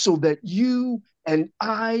agreeably so that you and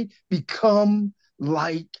I become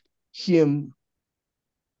like him.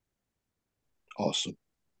 Awesome.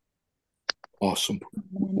 Awesome.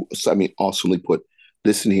 I mean, awesomely put.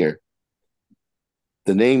 Listen here.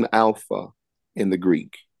 The name Alpha in the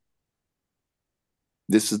Greek,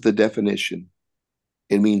 this is the definition.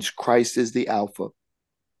 It means Christ is the Alpha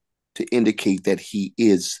to indicate that he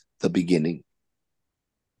is the beginning.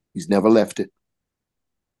 He's never left it.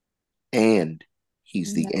 And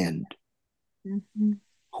he's the end Mm-hmm.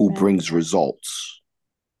 who Amen. brings results.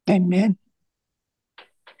 Amen.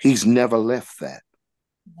 He's never left that.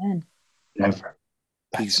 Amen. Never.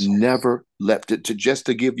 He's That's never left it.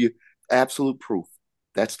 To give you absolute proof.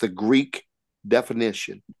 That's the Greek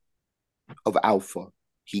definition of Alpha.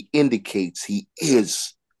 He indicates he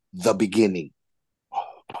is the beginning.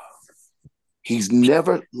 He's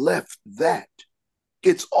never left that.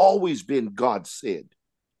 It's always been God said,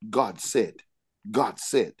 God said, God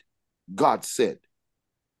said, God said.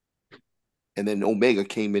 And then Omega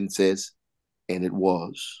came in and says, and it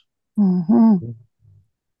was. Mm-hmm.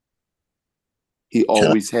 He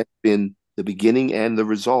always has been the beginning and the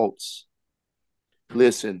results.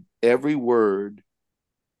 Listen, every word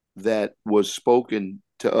that was spoken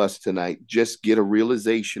to us tonight, just get a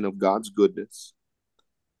realization of God's goodness,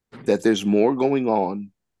 that there's more going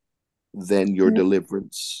on than your Yes.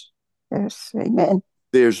 deliverance. Yes. Amen.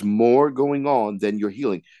 There's more going on than your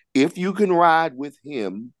healing. If you can ride with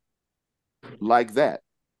him like that,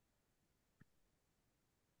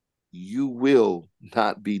 you will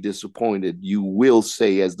not be disappointed. You will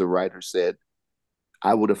say, as the writer said,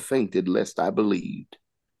 I would have fainted lest I believed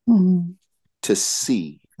Mm. to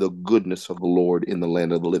see the goodness of the Lord in the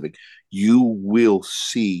land of the living. You will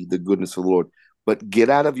see the goodness of the Lord. But get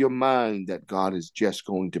out of your mind that God is just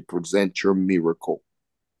going to present your miracle.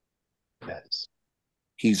 Yes.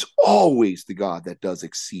 He's always the God that does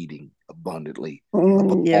exceeding abundantly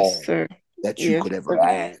above Yes, all sir. that you Yes, could ever sir.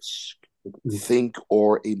 ask, think,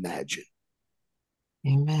 or imagine.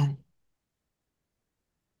 Amen.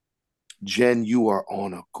 Jen, you are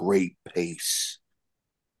on a great pace.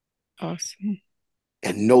 Awesome.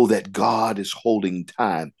 And know that God is holding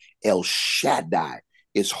time. El Shaddai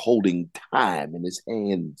is holding time in his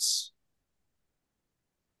hands.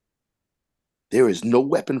 There is no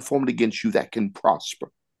weapon formed against you that can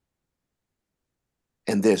prosper.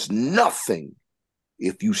 And there's nothing,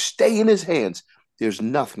 if you stay in his hands, there's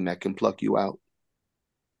nothing that can pluck you out.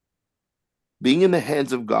 Being in the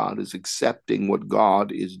hands of God is accepting what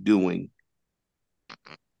God is doing.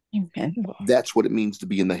 Amen, Lord. That's what it means to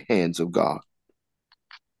be in the hands of God.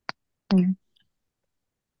 Mm.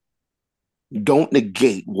 Don't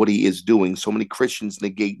negate what he is doing. So many Christians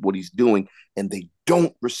negate what he's doing and they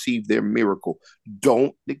don't receive their miracle.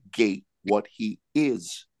 Don't negate what he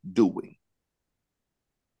is doing.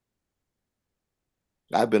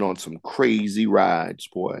 I've been on some crazy rides,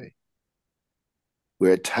 boy,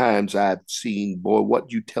 where at times I've seen, boy,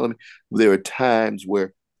 what you telling me? There are times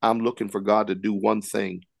where I'm looking for God to do one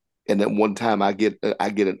thing, and then one time I get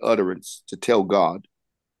an utterance to tell God,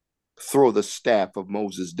 throw the staff of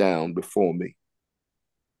Moses down before me.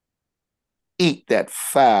 Eat that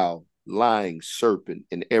foul, lying serpent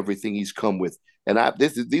and everything he's come with. And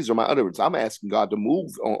these are my utterances. I'm asking God to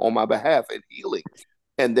move on my behalf and healing.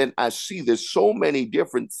 And then I see there's so many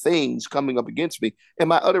different things coming up against me. And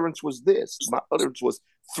my utterance was this. My utterance was,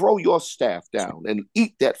 throw your staff down and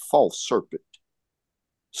eat that false serpent.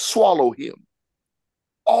 Swallow him.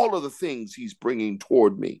 All of the things he's bringing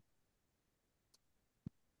toward me.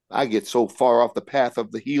 I get so far off the path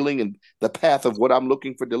of the healing and the path of what I'm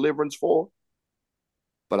looking for deliverance for.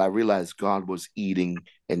 But I realized God was eating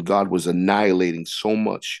and God was annihilating so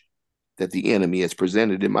much that the enemy has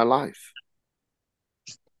presented in my life.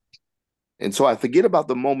 And so I forget about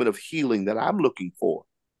the moment of healing that I'm looking for.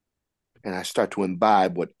 And I start to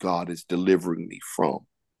imbibe what God is delivering me from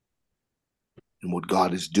and what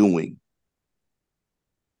God is doing.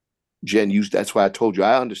 Jen, that's why I told you,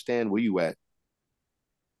 I understand where you at.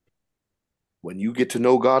 When you get to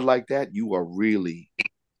know God like that, you are really,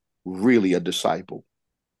 really a disciple.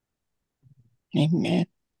 Amen.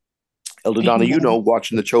 Elder Donna, you know, Amen.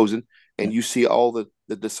 watching The Chosen, and you see all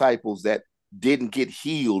the disciples that didn't get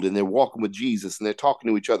healed and they're walking with Jesus and they're talking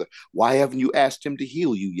to each other. Why haven't you asked him to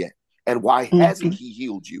heal you yet? And why hasn't Mm-hmm. he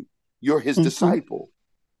healed you? You're his Mm-hmm. disciple.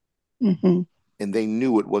 Mm-hmm. And they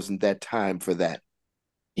knew it wasn't that time for that.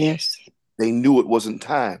 Yes. They knew it wasn't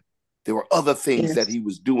time. There were other things that Yes. he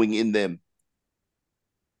was doing in them.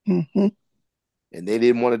 Mm-hmm. And they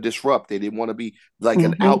didn't want to disrupt. They didn't want to be like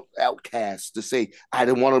an Mm-hmm. outcast to say, I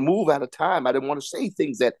didn't want to move out of time. I didn't want to say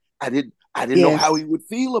things that I didn't know how Yes. he would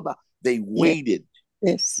feel about. They Yes. waited.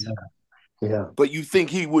 Yes. Yeah. But you think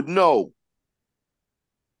he would know.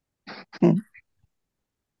 Mm.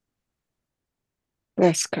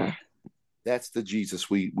 Bless God. That's the Jesus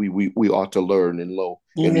we ought to learn and know.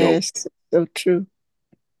 Yes. So true.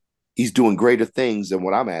 He's doing greater things than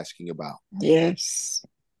what I'm asking about. Yes.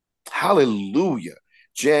 Hallelujah.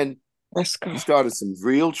 Jen, Bless you God. started some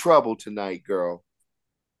real trouble tonight, girl.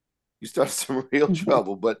 You started some real Mm-hmm.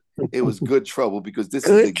 trouble, but it was good trouble because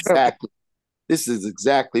Good trouble. this is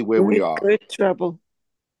exactly where we Good, are. good trouble.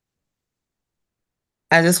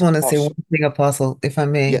 I just want to say one Awesome. thing, Apostle, if I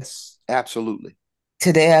may. Yes, absolutely.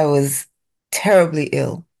 Today I was terribly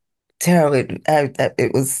ill. Terribly.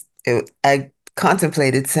 I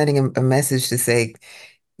contemplated sending a message to say,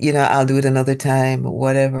 I'll do it another time or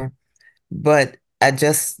whatever. But I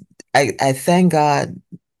thank God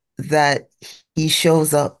that He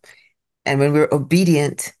shows up. And when we're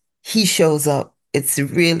obedient, He shows up. It's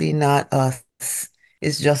really not us.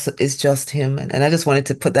 It's just Him. And I just wanted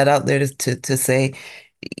to put that out there to say,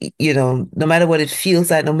 no matter what it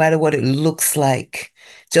feels like, no matter what it looks like,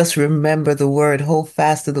 just remember the word, hold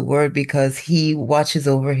fast to the word because He watches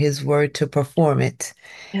over His word to perform it.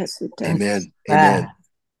 Yes, it does. Amen. Ah, Amen.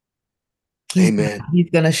 he's Amen. he's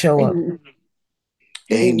gonna show up. Amen.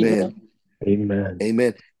 Amen. Amen. Amen.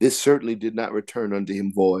 Amen. This certainly did not return unto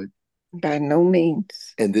him void. By no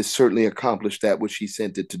means. And this certainly accomplished that which he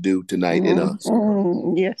sent it to do tonight in us.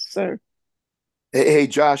 Mm-hmm. Yes, sir. Hey,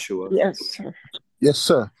 Joshua, Yes, sir. Yes,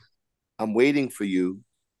 sir. I'm waiting for you.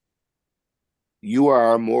 You are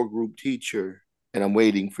our more group teacher, and I'm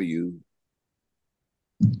waiting for you.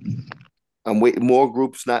 I'm waiting. More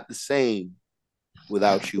groups not the same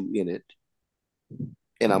without you in it.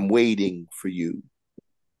 And I'm waiting for you.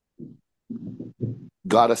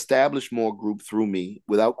 God established more group through me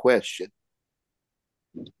without question.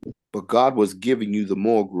 But God was giving you the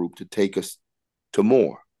more group to take us to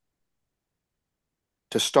more,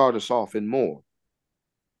 to start us off in more.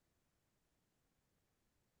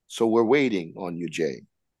 So we're waiting on you, Jay.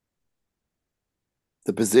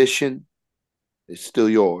 The position is still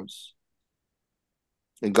yours.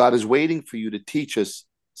 And God is waiting for you to teach us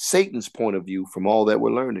Satan's point of view from all that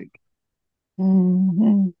we're learning.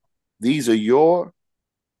 Mm-hmm. These are your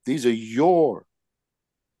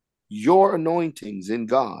anointings in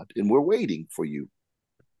God, and we're waiting for you.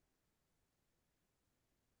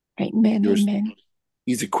 Amen. Amen.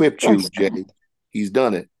 He's equipped you, Jay. He's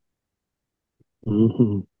done it.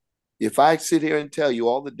 Mm-hmm. If I sit here and tell you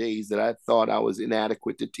all the days that I thought I was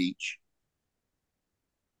inadequate to teach,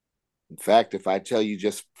 in fact, if I tell you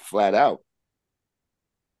just flat out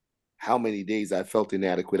how many days I felt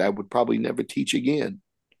inadequate, I would probably never teach again.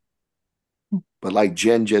 But like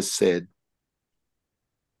Jen just said,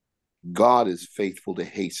 God is faithful to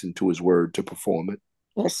hasten to his word to perform it.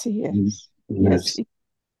 Yes, he is. Yes.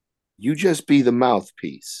 You just be the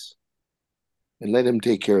mouthpiece and let him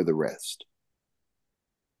take care of the rest.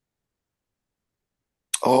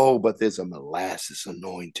 Oh, but there's a molasses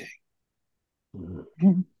anointing.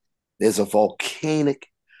 Mm-hmm. There's a volcanic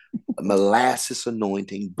molasses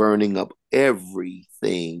anointing burning up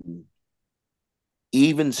everything,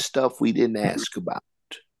 even stuff we didn't ask about.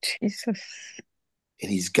 Jesus.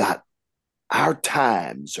 And he's got our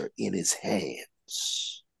times are in his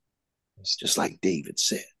hands, just like David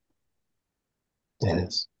said.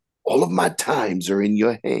 Yes. All of my times are in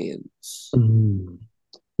your hands. Mm.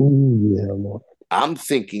 Ooh, yeah, Lord. I'm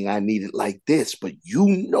thinking I need it like this, but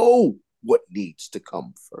you know what needs to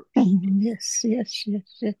come first. Yes, you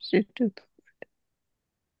do.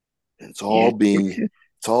 And it's all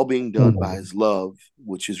being done by Mm. his love,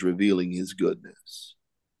 which is revealing his goodness.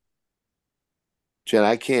 Jen,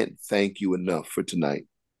 I can't thank you enough for tonight,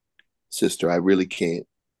 sister. I really can't.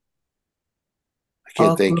 I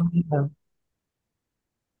can't thank you.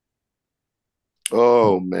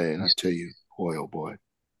 Oh man, I tell you, boy, oh boy.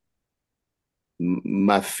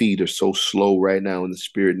 My feet are so slow right now in the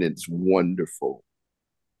spirit, and it's wonderful.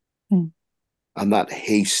 Mm. I'm not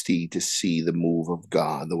hasty to see the move of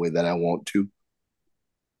God the way that I want to.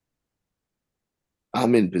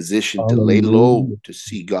 I'm in position to lay low Hallelujah. to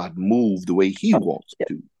see God move the way he wants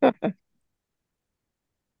to. Thank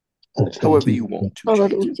However you. you want to, Jesus.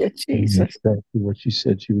 Hallelujah, That's Jesus. exactly what you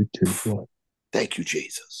said you would do, Lord. Thank you,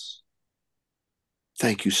 Jesus.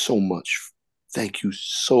 Thank you so much. Thank you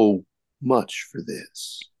so much for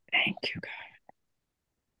this. Thank you, God.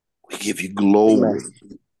 We give you glory.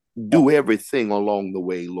 Amen. Do everything along the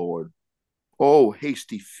way, Lord. Oh,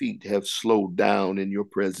 hasty feet have slowed down in your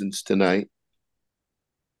presence tonight.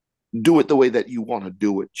 Do it the way that you want to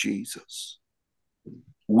do it, Jesus.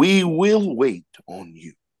 We will wait on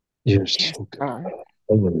you. You're Yes, so good. God.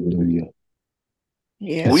 Hallelujah.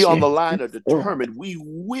 Yes, We on the yes, line are Lord. determined. We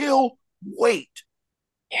will wait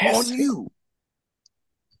on Yes, you.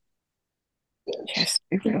 yes,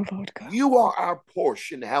 we will, Lord God. You are our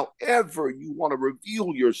portion. However you want to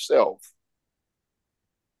reveal yourself,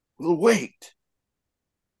 we'll wait.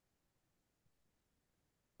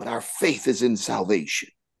 But our faith is in salvation.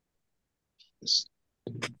 Yes.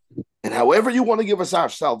 And however you want to give us our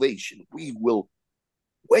salvation, we will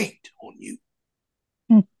wait on you.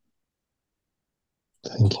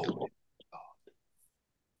 Thank you, Lord.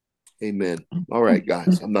 Amen. All right,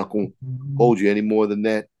 guys. I'm not going to hold you any more than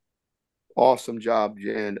that. Awesome job,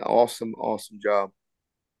 Jen. Awesome, awesome job.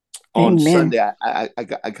 On Amen. Sunday, I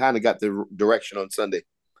kind of got the direction on Sunday.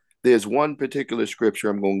 There's one particular scripture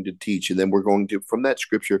I'm going to teach, and then we're going to, from that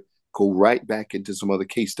scripture, go right back into some other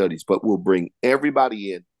case studies. But we'll bring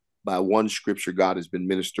everybody in by one scripture God has been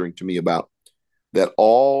ministering to me about. That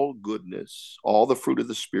all goodness, all the fruit of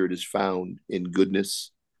the Spirit is found in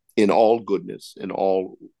goodness, in all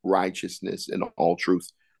righteousness, and all truth.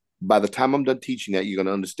 By the time I'm done teaching that, you're going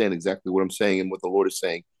to understand exactly what I'm saying and what the Lord is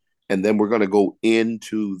saying. And then we're going to go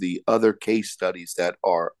into the other case studies that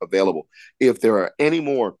are available. If there are any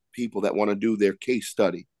more people that want to do their case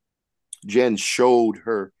study, Jen showed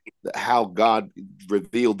her how God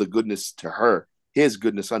revealed the goodness to her, his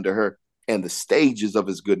goodness unto her, and the stages of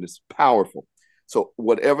his goodness. Powerful. So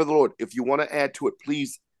whatever the Lord, if you want to add to it,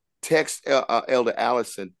 please text Elder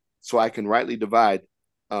Allison so I can rightly divide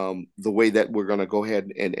the way that we're going to go ahead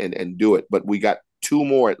and do it. But we got two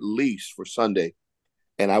more at least for Sunday.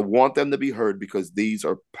 And I want them to be heard because these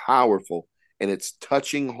are powerful. and it's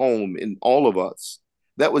touching home in all of us.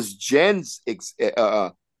 That was Jen's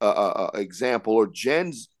example, or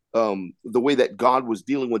Jen's the way that God was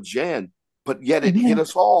dealing with Jen, but yet it hit Amen.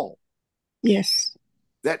 us all. Yes.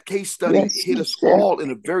 That case study Yes. hit us Yes, sir. all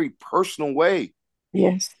in a very personal way.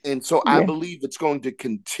 Yes. And so I Yes. believe it's going to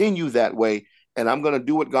continue that way. And I'm going to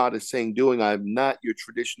do what God is saying doing. I'm not your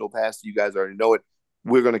traditional pastor. You guys already know it.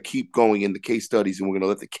 We're going to keep going in the case studies, and we're going to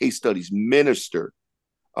let the case studies minister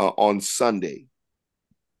on Sunday.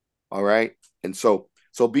 All right. And so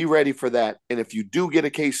be ready for that. And if you do get a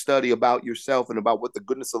case study about yourself and about what the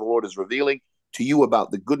goodness of the Lord is revealing to you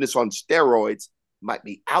about the goodness on steroids, might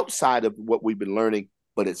be outside of what we've been learning,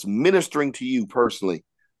 but it's ministering to you personally.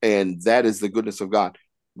 And that is the goodness of God.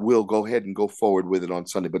 We'll go ahead and go forward with it on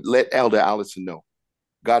Sunday. But let Elder Allison know.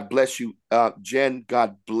 God bless you. Jen,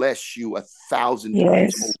 God bless you 1,000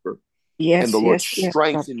 times Yes. over. And the Yes. Lord Yes. Yes. God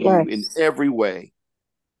strengthen you in bless. every way.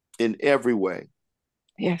 In every way.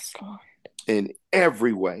 Yes, Lord. In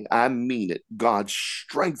every way. I mean it. God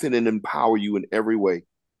strengthen and empower you in every way.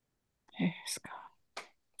 Yes, God.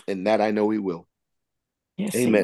 And that I know He will. Yes, Amen.